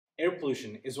Air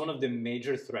pollution is one of the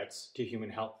major threats to human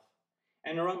health.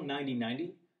 And around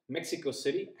 1990, Mexico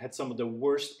City had some of the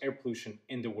worst air pollution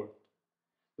in the world.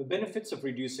 The benefits of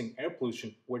reducing air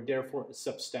pollution were therefore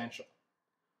substantial.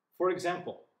 For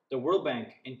example, the World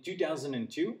Bank in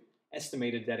 2002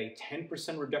 estimated that a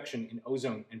 10% reduction in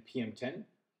ozone and PM10,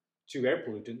 two air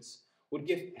pollutants, would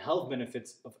give health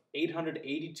benefits of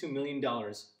 $882 million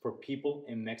for people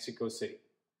in Mexico City.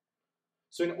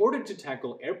 So in order to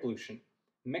tackle air pollution,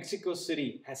 Mexico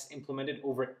City has implemented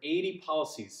over 80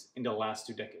 policies in the last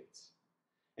 2 decades.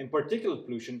 And particulate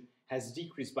pollution has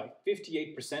decreased by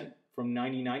 58% from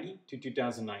 1990 to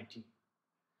 2019.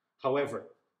 However,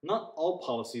 not all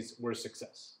policies were a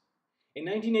success. In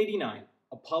 1989,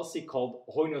 a policy called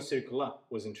Hoy No Circula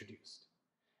was introduced.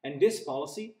 And this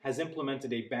policy has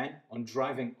implemented a ban on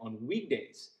driving on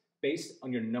weekdays based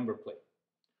on your number plate.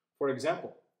 For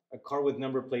example, a car with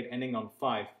number plate ending on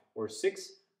 5 or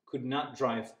 6 could not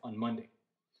drive on Monday.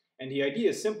 And the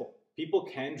idea is simple. People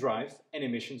can drive and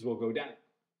emissions will go down.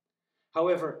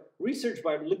 However, research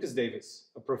by Lucas Davis,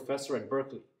 a professor at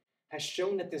Berkeley, has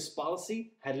shown that this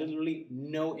policy had literally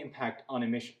no impact on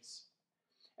emissions.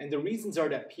 And the reasons are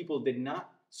that people did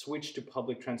not switch to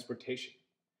public transportation.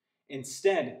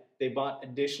 Instead, they bought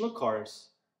additional cars,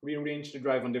 rearranged to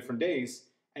drive on different days,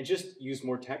 and just used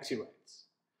more taxi rides.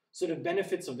 So the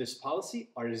benefits of this policy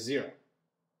are zero.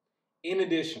 In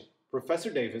addition, Professor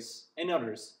Davis and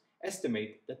others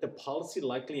estimate that the policy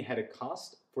likely had a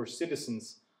cost for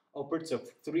citizens upwards of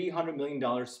 $300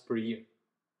 million per year.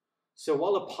 So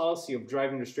while a policy of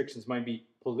driving restrictions might be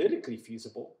politically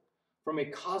feasible, from a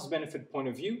cost-benefit point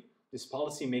of view, this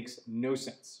policy makes no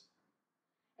sense.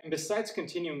 And besides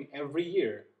continuing every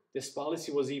year, this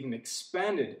policy was even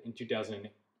expanded in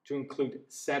 2008 to include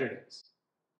Saturdays.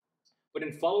 But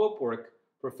in follow-up work,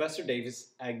 Professor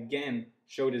Davis again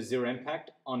showed a zero impact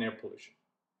on air pollution.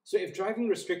 So if driving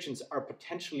restrictions are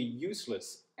potentially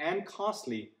useless and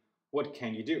costly, what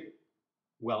can you do?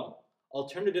 Well,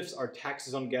 alternatives are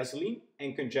taxes on gasoline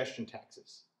and congestion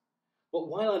taxes. But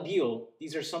while ideal,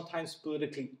 these are sometimes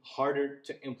politically harder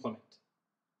to implement.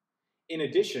 In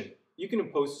addition, you can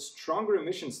impose stronger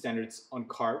emission standards on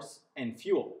cars and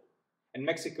fuel, and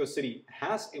Mexico City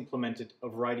has implemented a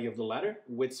variety of the latter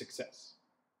with success.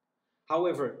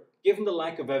 However, given the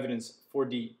lack of evidence for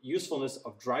the usefulness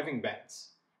of driving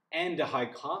bans and the high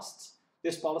costs,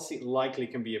 this policy likely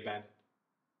can be abandoned.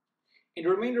 In the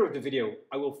remainder of the video,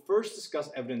 I will first discuss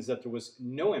evidence that there was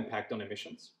no impact on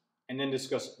emissions, and then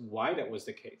discuss why that was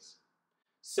the case.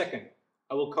 Second,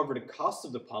 I will cover the cost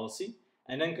of the policy,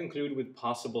 and then conclude with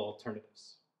possible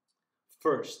alternatives.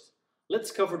 First,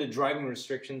 let's cover the driving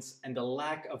restrictions and the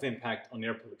lack of impact on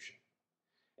air pollution.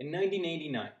 In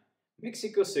 1989,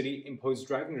 Mexico City imposed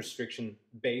driving restriction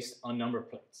based on number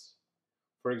plates.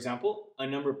 For example, a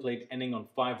number plate ending on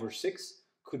 5 or 6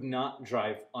 could not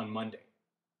drive on Monday.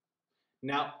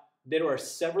 Now, there are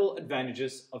several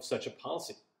advantages of such a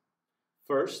policy.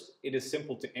 First, it is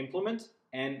simple to implement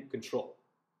and control.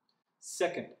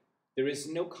 Second, there is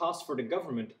no cost for the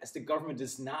government as the government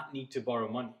does not need to borrow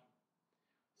money.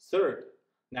 Third,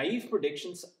 naive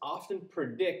predictions often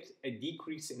predict a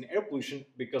decrease in air pollution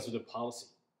because of the policy.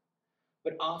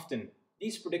 But often,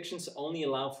 these predictions only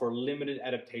allow for limited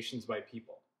adaptations by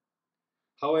people.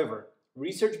 However,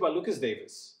 research by Lucas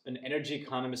Davis, an energy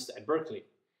economist at Berkeley,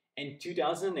 in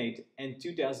 2008 and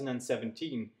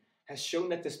 2017 has shown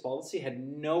that this policy had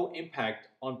no impact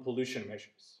on pollution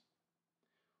measures.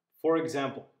 For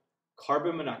example,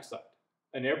 carbon monoxide,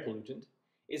 an air pollutant,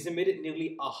 is emitted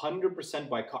nearly 100%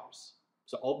 by cars.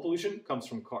 So all pollution comes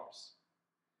from cars.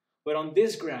 But on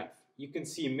this graph, you can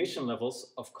see emission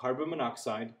levels of carbon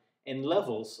monoxide and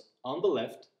levels on the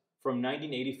left from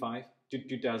 1985 to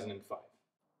 2005.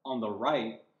 On the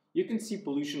right, you can see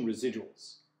pollution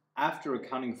residuals after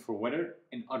accounting for weather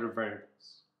and other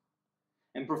variables.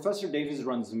 And Professor Davis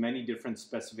runs many different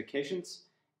specifications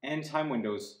and time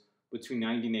windows between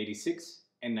 1986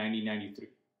 and 1993,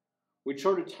 with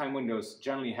shorter time windows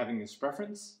generally having his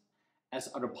preference as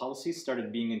other policies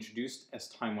started being introduced as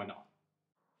time went on.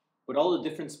 But all the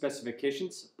different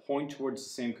specifications point towards the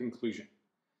same conclusion.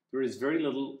 There is very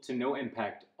little to no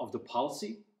impact of the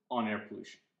policy on air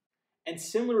pollution. And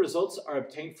similar results are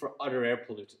obtained for other air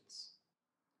pollutants.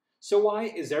 So why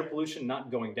is air pollution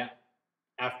not going down?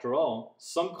 After all,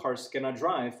 some cars cannot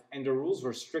drive and the rules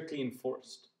were strictly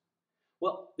enforced.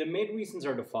 Well, the main reasons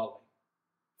are the following.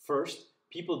 First,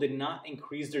 people did not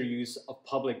increase their use of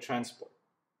public transport.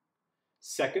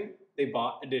 Second, they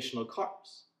bought additional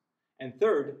cars. And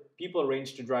third, people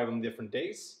arranged to drive on different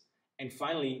days. And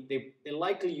finally, they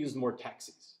likely used more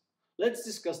taxis. Let's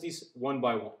discuss these one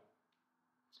by one.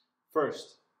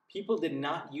 First, people did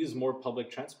not use more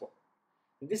public transport.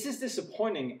 This is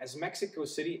disappointing as Mexico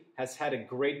City has had a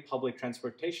great public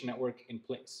transportation network in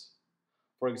place.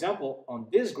 For example, on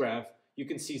this graph, you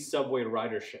can see subway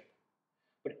ridership.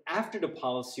 But after the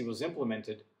policy was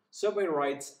implemented, subway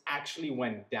rides actually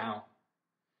went down.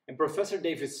 And Professor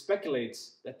Davis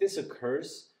speculates that this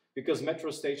occurs because metro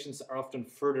stations are often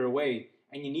further away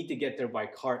and you need to get there by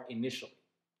car initially.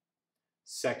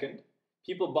 Second,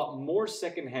 people bought more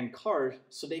second-hand cars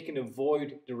so they can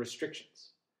avoid the restrictions.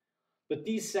 But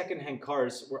these second-hand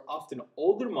cars were often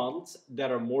older models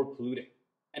that are more polluting.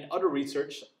 And other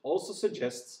research also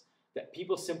suggests that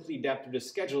people simply adapted the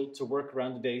schedule to work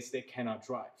around the days they cannot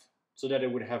drive, so that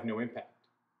it would have no impact.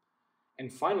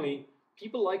 And finally,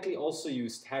 people likely also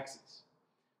used taxis,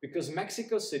 because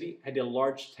Mexico City had a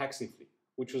large taxi fleet,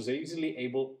 which was easily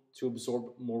able to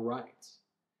absorb more rides.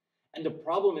 And the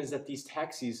problem is that these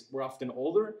taxis were often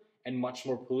older and much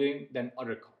more polluting than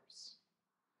other cars.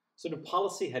 So the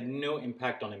policy had no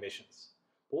impact on emissions.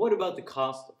 But what about the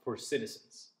cost for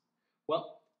citizens?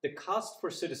 Well, the costs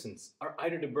for citizens are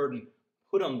either the burden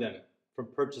put on them from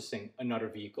purchasing another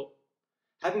vehicle,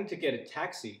 having to get a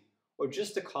taxi, or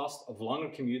just the cost of longer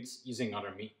commutes using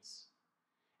other means.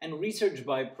 And research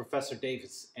by Professor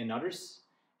Davis and others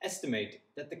estimate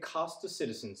that the cost to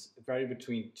citizens vary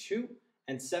between $2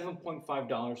 and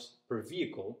 $7.5 per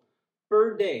vehicle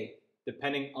per day,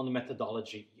 depending on the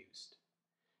methodology used.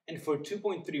 And for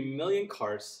 2.3 million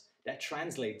cars, that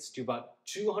translates to about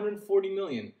 $240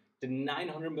 million to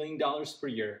 $900 million per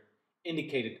year,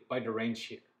 indicated by the range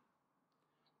here.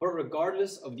 But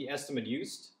regardless of the estimate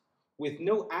used, with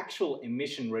no actual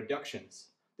emission reductions,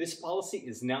 this policy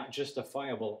is not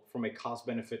justifiable from a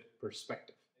cost-benefit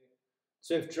perspective.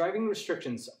 So if driving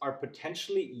restrictions are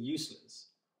potentially useless,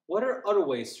 what are other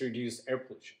ways to reduce air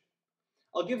pollution?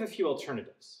 I'll give a few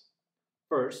alternatives.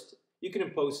 First, you can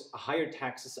impose higher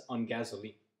taxes on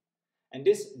gasoline. And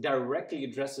this directly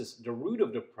addresses the root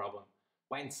of the problem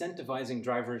by incentivizing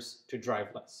drivers to drive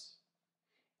less.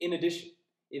 In addition,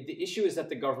 if the issue is that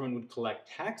the government would collect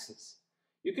taxes,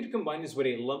 you could combine this with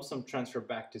a lump sum transfer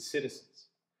back to citizens.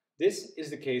 This is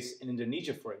the case in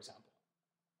Indonesia, for example.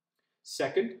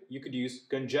 Second, you could use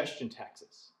congestion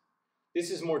taxes. This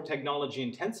is more technology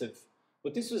intensive,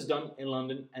 but this was done in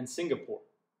London and Singapore.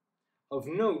 Of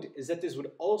note is that this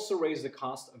would also raise the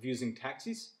cost of using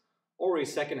taxis or a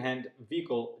second-hand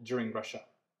vehicle during rush hour.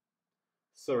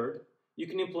 Third, you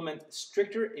can implement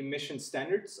stricter emission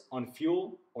standards on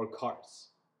fuel or cars.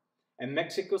 And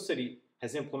Mexico City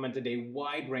has implemented a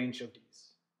wide range of these.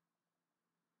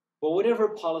 But whatever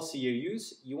policy you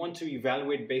use, you want to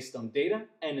evaluate based on data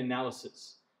and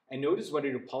analysis, and notice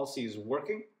whether the policy is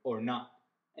working or not,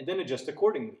 and then adjust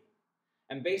accordingly.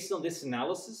 And based on this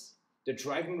analysis, the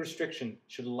driving restriction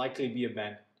should likely be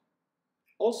abandoned.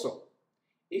 Also,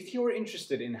 if you are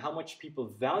interested in how much people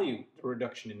value the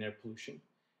reduction in air pollution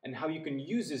and how you can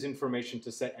use this information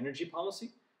to set energy policy,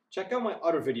 check out my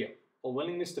other video, A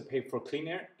Willingness to Pay for Clean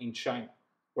Air in China,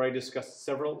 where I discussed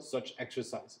several such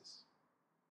exercises.